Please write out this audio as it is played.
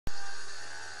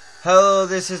Hello,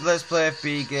 this is Let's Play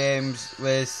FB Games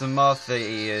with some more 30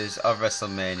 years of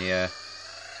WrestleMania.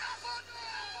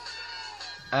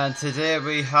 And today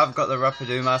we have got the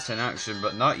Rapido Master in action,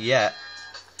 but not yet.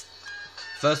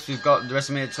 First we've got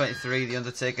WrestleMania 23, The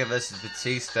Undertaker vs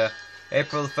Batista.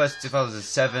 April 1st,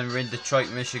 2007, we're in Detroit,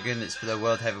 Michigan. It's for the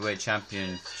World Heavyweight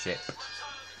Championship.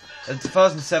 In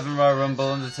 2007 Royal Rumble,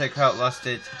 Undertaker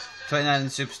outlasted 29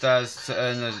 superstars to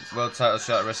earn the world title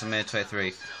shot at WrestleMania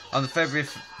 23. On the February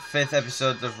 5th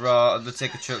episode of Raw,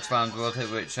 Undertaker chokeslammed World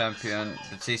Heavyweight Champion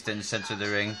Batista in the centre of the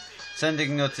ring,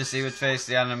 sending notice he would face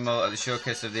the Animal at the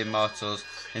Showcase of the Immortals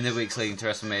in the weeks leading to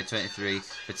WrestleMania 23.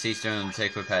 Batista and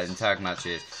Undertaker were paired in tag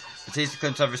matches. Batista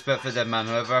couldn't have respect for the dead man,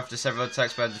 however, after several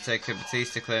attacks by Undertaker,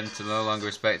 Batista claimed to no longer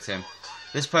respect him.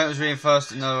 This point was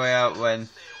reinforced another way out when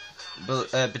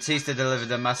Batista delivered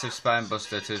a massive spine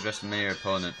buster to his WrestleMania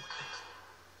opponent.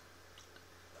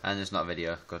 And there's not a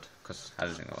video, good, because I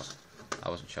don't think it was. I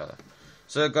wasn't sure though.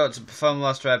 So I've got to perform the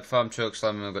last ride, perform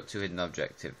chokeslam, and we've got 2 hidden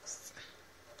objectives.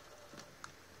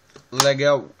 Let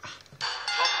go.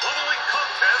 The following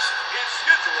contest is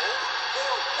scheduled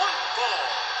for one fall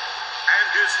and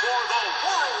is for the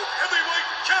World Heavyweight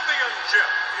Championship.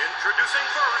 Introducing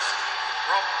first,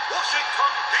 from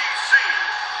Washington, D.C.,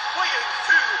 weighing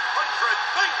 290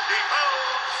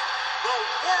 pounds, the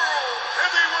World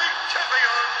Heavyweight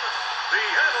Champion, the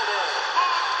Animal,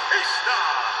 Batista.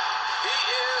 He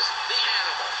is the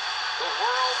Animal, the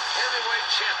World Heavyweight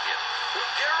Champion, who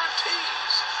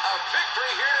guarantees a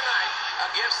victory here tonight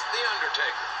against The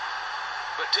Undertaker.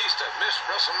 Batista missed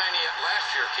WrestleMania last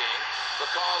year, King,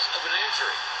 because of an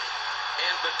injury.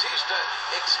 And Batista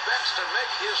expects to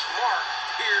make his mark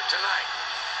here tonight.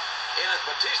 And if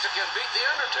Batista can beat The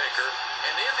Undertaker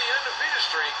and end the undefeated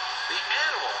streak, the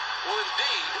Animal will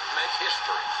indeed make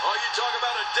history. Oh, you talk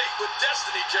about a date with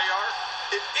destiny, JR.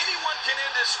 If anyone can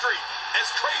end this streak, as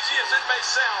crazy as it may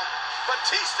sound,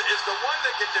 Batista is the one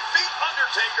that can defeat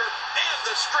Undertaker and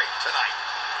the streak tonight.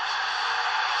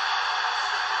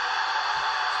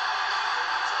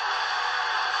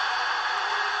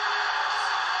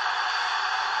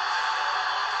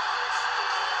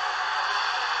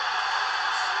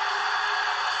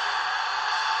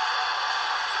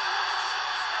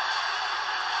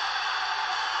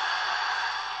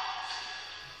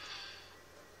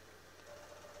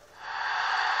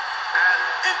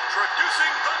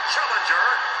 Introducing the challenger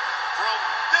from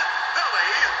Death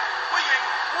Valley, weighing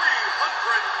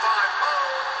 305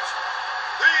 pounds,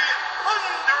 The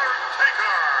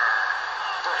Undertaker.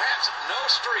 Perhaps no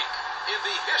streak in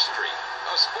the history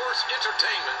of sports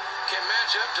entertainment can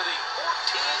match up to the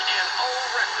 14-0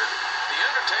 record The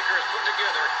Undertaker has put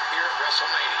together here at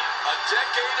WrestleMania. A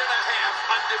decade and a half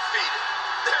undefeated.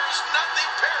 There's nothing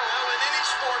parallel in any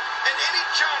sport, in any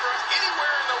genre,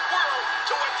 anywhere in the world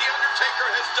to what The Undertaker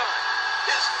has done.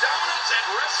 His dominance at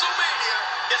WrestleMania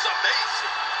is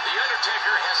amazing. The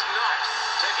Undertaker has not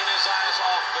taken his eyes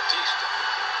off Batista.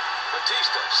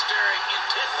 Batista staring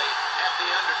intently at The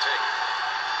Undertaker.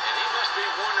 And he must be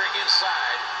wondering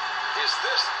inside, is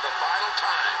this the final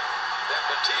time that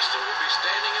Batista will be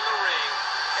standing in the ring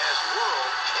as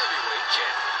World Heavyweight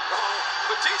Champion? Oh,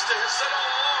 Batista has said all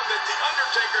along that The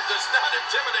Undertaker does not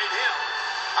intimidate him.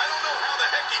 I don't know how the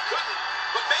heck he couldn't,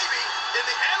 but maybe, in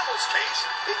the Animal's case,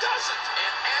 he doesn't.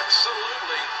 An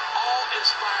absolutely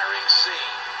awe-inspiring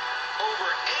scene.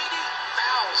 Over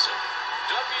 80,000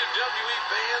 WWE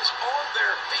fans on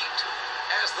their feet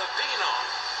as the Phenom,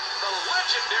 the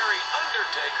legendary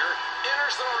Undertaker,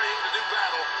 enters the ring to do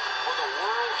battle for the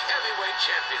World Heavyweight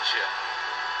Championship.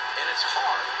 And it's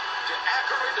hard to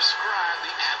accurately describe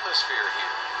the atmosphere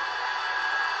here.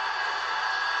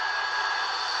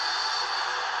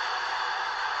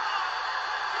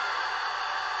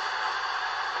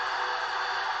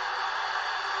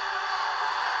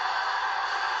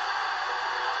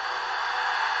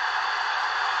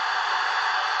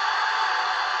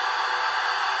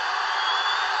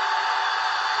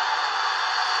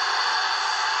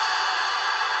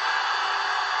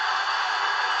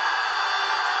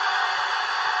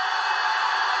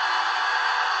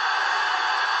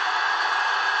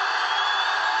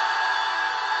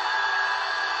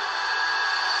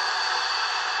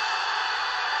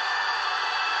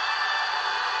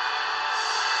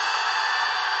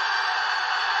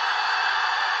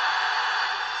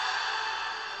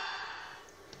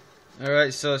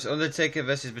 Alright, so it's Undertaker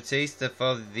vs Batista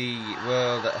for the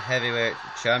World Heavyweight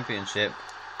Championship.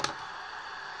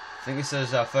 I think this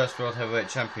is our first World Heavyweight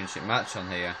Championship match on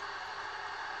here.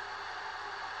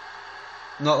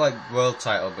 Not like world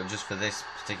title, but just for this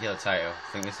particular title.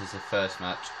 I think this is the first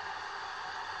match.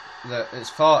 that it's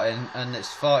fought in, and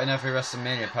it's fought in every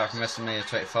WrestleMania apart from WrestleMania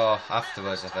 24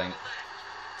 afterwards, I think.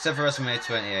 Except for WrestleMania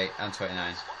 28 and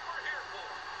 29.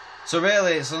 So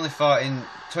really, it's only fought in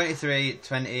 23,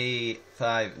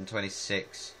 25, and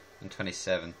 26, and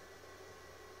 27.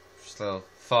 Still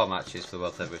 4 matches for the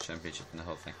World Heavyweight Championship and the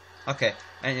whole thing. Okay,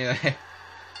 anyway,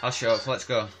 I'll shut up, let's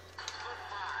go.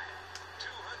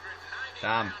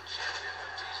 Damn.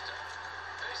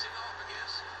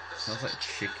 Smells like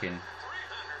chicken.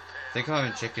 I think I'm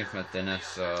having chicken for my dinner,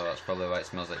 so that's probably why it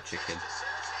smells like chicken.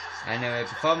 Anyway,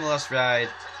 perform the last ride,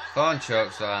 4 on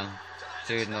chokeslam,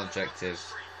 2 with no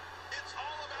objectives.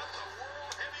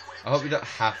 I hope you don't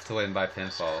have to win by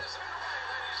pinfall.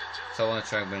 So I want to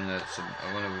try and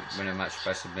win a match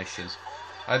by submission.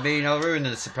 I mean, I'll ruin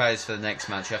the surprise for the next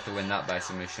match. You have to win that by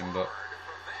submission, but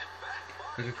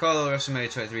we could call it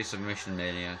WrestleMania 23 Submission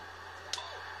Mania.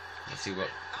 Let's see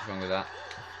what's wrong with that.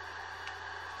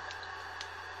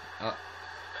 Oh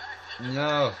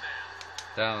no!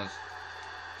 Down.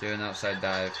 Do an outside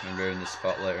dive and ruin the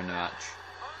spot later in the match.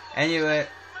 Anyway,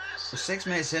 we're 6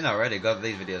 minutes in already. God,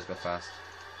 these videos go fast.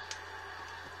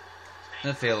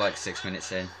 I feel like 6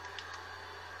 minutes in.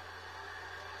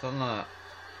 Don't know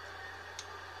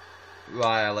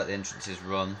why I let the entrances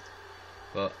run,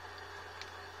 but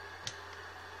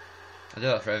I do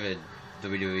that for every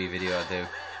WWE video I do.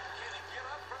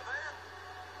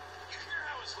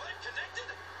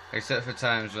 Except for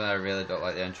times when I really don't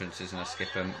like the entrances and I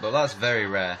skip them, but that's very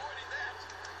rare.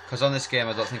 Because on this game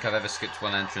I don't think I've ever skipped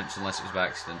one entrance unless it was by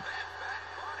accident.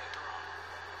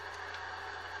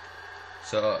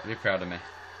 So, be proud of me.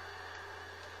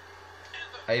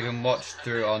 I even watched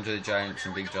through Andre the Giant's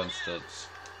and Big John Studd's.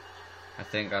 I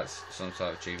think that's some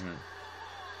sort of achievement.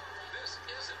 This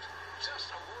isn't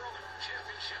just a world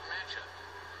championship matchup.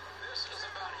 This is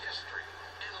about history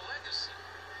and legacy.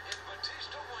 If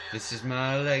Batista wins, This is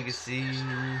my legacy.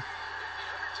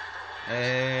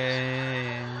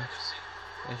 Hey,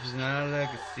 this is my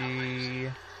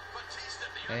legacy.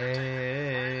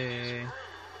 Hey.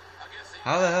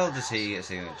 How the hell does he get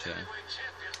signature?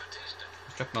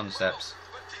 Let's drop him on the steps.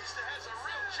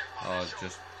 Oh,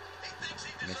 just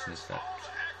missing the steps.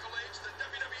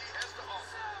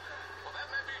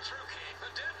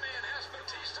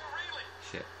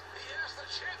 Shit.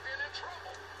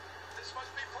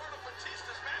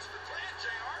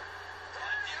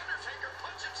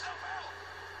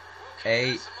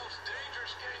 Eight.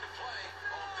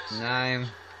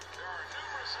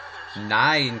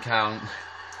 9 count.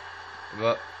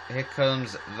 But here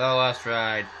comes the last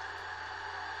ride.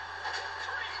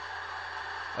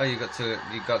 Oh, you got to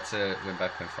win by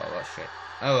pinfall. That's shit.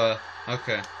 Oh well,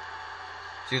 okay.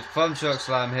 So you perform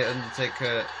chokeslam, hit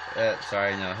Undertaker.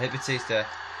 Hit Batista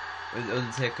with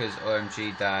Undertaker's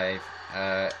OMG dive.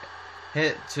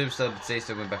 Hit Tombstone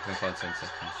Batista, win by pinfall in 10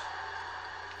 seconds.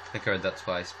 I think I read that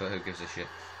twice, but who gives a shit?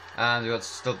 And we got to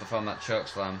still perform that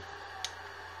chokeslam.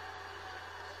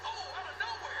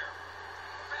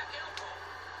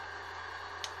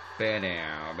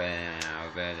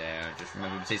 Just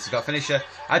remember Batista's got a finisher.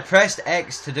 I pressed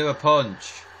X to do a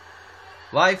punch.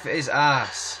 Life is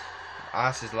ass.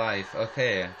 Ass is life.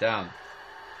 Okay, down.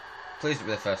 Please don't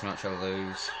be the first match I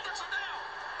lose.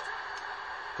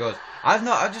 Good. I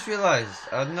just realised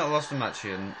I've not lost a match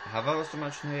here. Have I lost a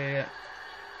match in here yet?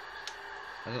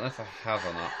 I don't know if I have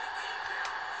or not.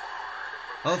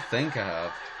 I don't think I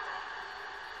have.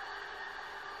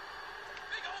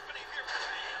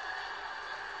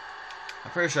 I'm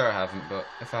pretty sure I haven't, but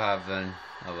if I have, then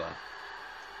oh well.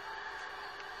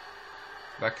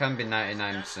 But I can be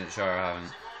 99% sure I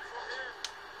haven't.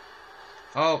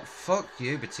 Oh, fuck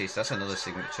you, Batista. That's another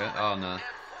signature. Oh no.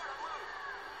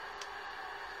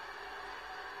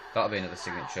 That'll be another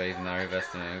signature, even though I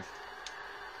reversed the move.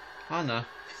 Oh no.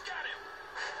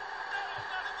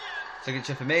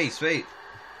 Signature for me, sweet.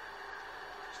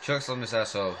 Chokeslam this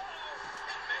asshole.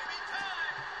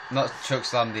 Not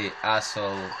chokeslam the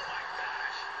asshole.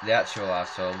 The actual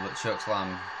asshole, but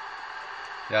chokeslam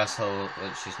the asshole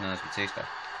which is known as Batista.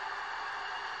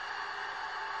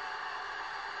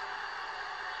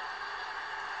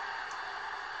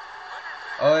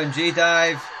 OMG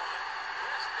dive!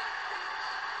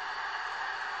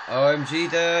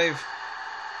 OMG dive!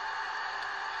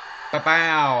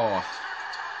 Ba-bow!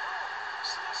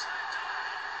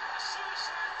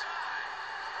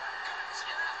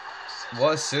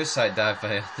 What a suicide dive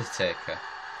by Undertaker.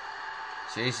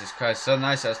 Jesus Christ, so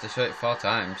nice has to show it 4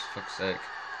 times, fuck's sake.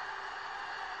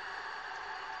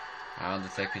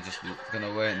 Undertaker just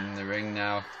gonna wait in the ring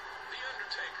now.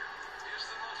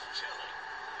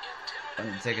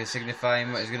 Undertaker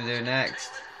signifying what he's gonna do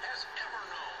next.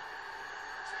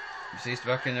 Batista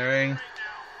back in the ring.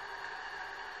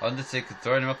 Undertaker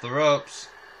throwing him up the ropes.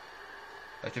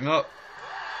 Lift him up.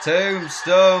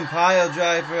 Tombstone pile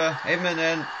driver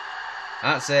imminent.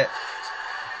 That's it.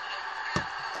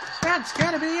 That's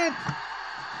gotta be it.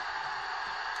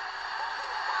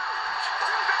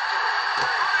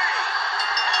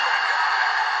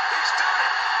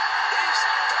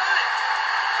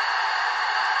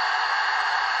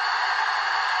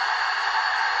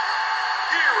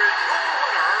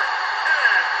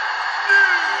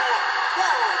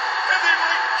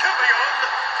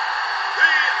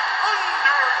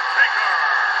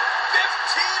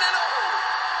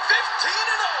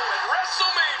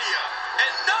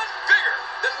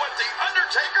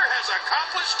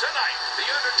 Accomplished tonight. The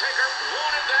Undertaker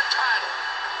wanted that title.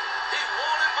 He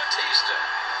wanted Batista.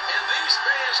 And these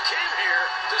fans came here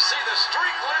to see the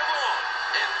streak live on.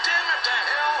 And damn it to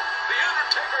hell, the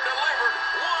Undertaker delivered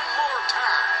one more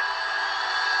time.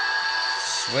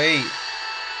 Sweet.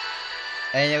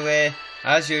 Anyway,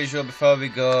 as usual, before we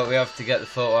go, we have to get the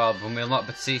photo album. We unlock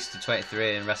Batista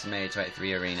 23 in WrestleMania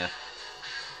 23 Arena.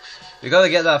 We got to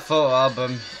get that photo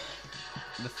album.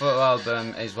 The photo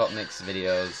album is what makes the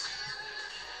videos.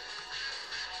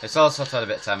 It's also had a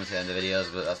bit of time to end the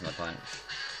videos, but that's my point.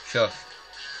 Sure.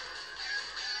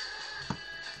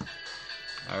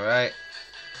 Alright.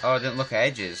 Oh, I didn't look at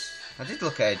edges. I did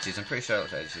look at edges, I'm pretty sure I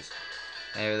looked at edges.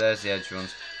 Anyway, there's the edge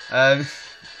ones.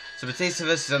 So Batista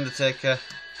vs Undertaker.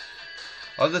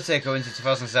 Undertaker wins the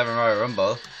 2007 Royal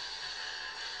Rumble.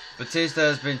 Batista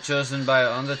has been chosen by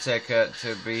Undertaker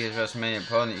to be his WrestleMania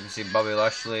opponent. You can see Bobby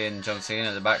Lashley and John Cena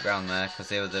in the background there, because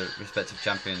they were the respective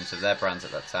champions of their brands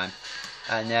at that time.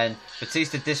 And then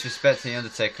Batista disrespecting the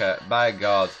Undertaker. By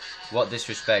God, what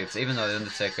disrespect. Even though the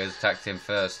Undertaker has attacked him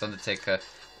first, Undertaker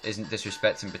isn't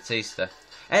disrespecting Batista.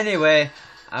 Anyway,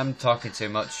 I'm talking too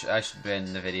much. I should be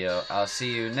in the video. I'll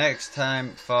see you next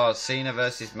time for Cena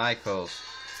vs Michaels.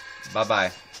 Bye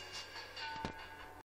bye.